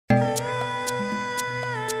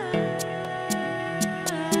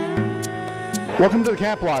Welcome to the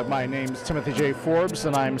Cat Blog. My name's Timothy J. Forbes,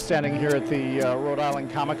 and I'm standing here at the Rhode Island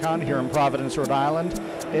Comic Con here in Providence, Rhode Island.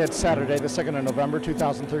 It's Saturday, the 2nd of November,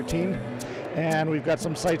 2013, and we've got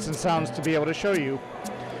some sights and sounds to be able to show you.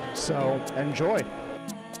 So, enjoy.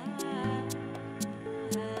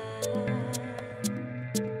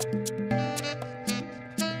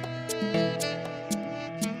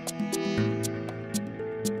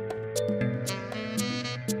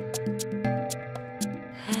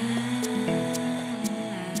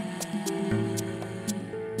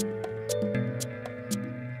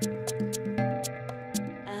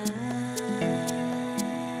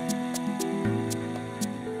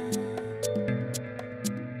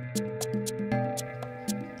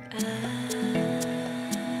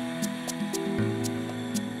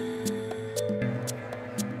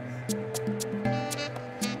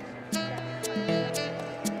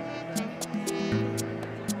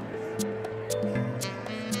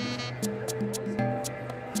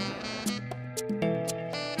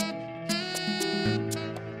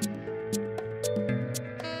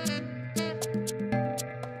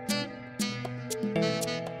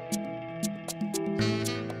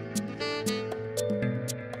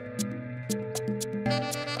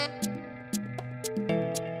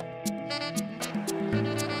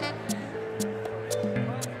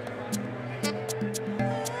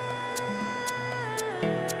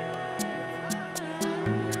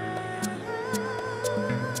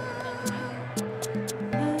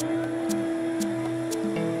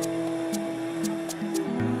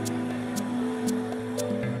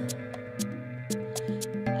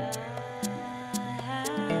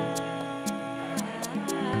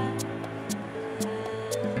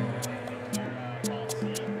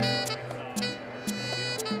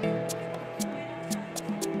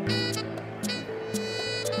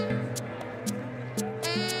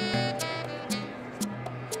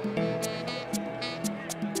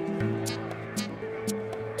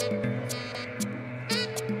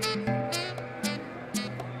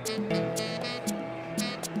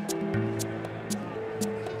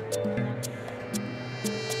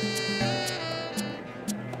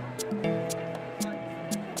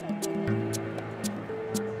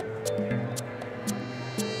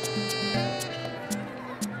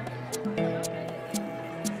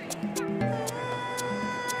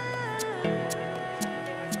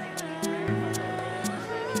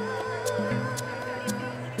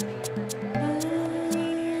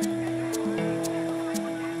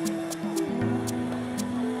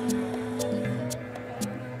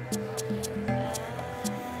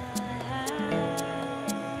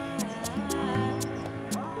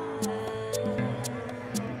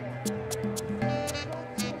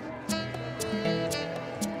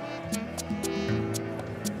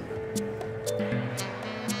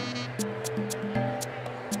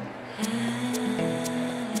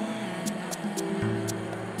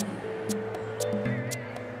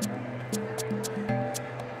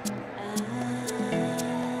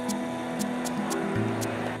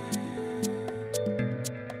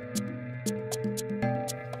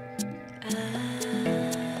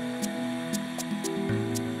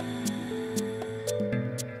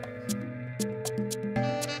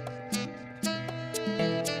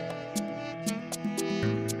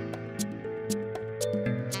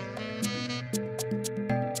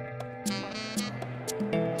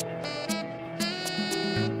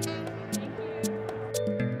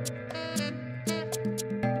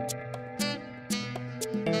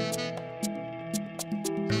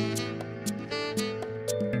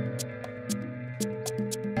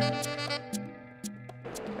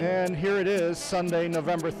 And here it is, Sunday,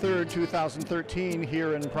 November 3rd, 2013,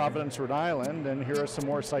 here in Providence, Rhode Island, and here are some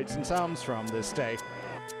more sights and sounds from this day.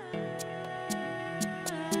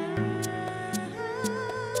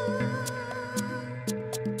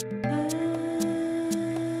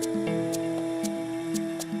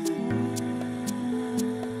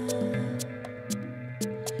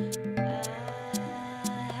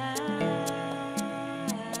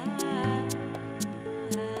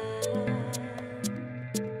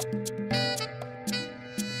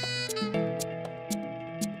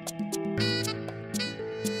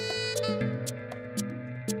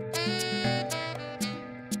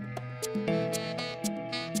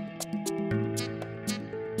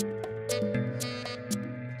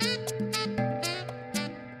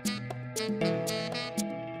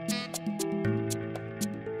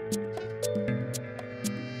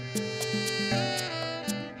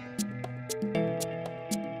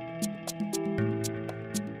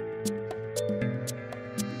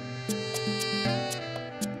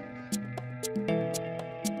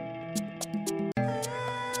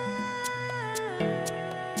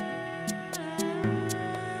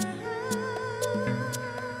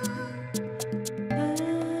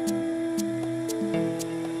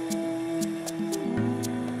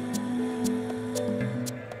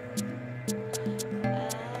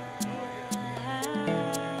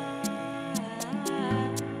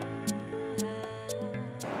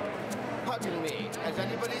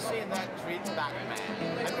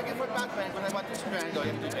 to go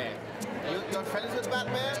into bed. You're friends with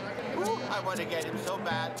Batman? Ooh, I want to get him so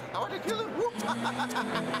bad. I want to kill him.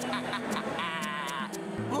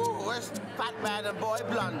 Ooh, where's Batman and Boy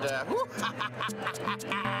Blunder?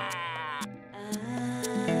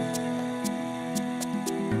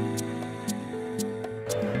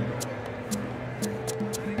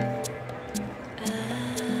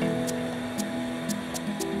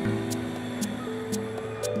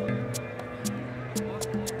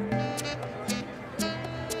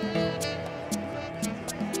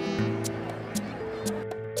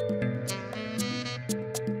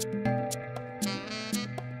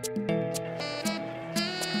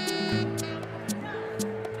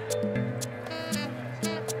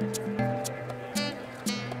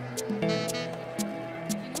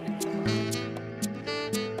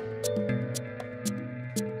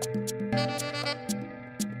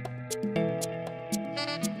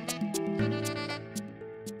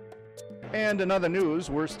 And in other news,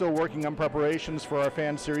 we're still working on preparations for our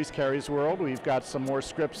fan series, Carrie's World. We've got some more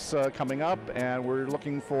scripts coming up, and we're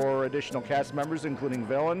looking for additional cast members, including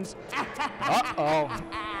villains. Uh-oh.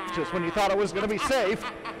 Just when you thought it was going to be safe,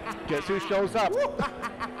 guess who shows up?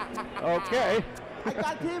 Okay. I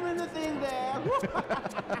got him in the thing there.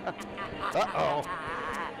 Uh-oh.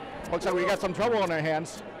 Looks like we got some trouble on our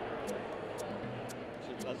hands.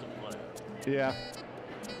 Yeah.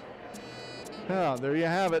 Oh, there you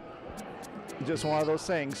have it. Just one of those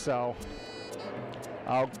things, so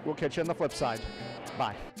we'll catch you on the flip side.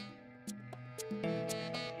 Bye.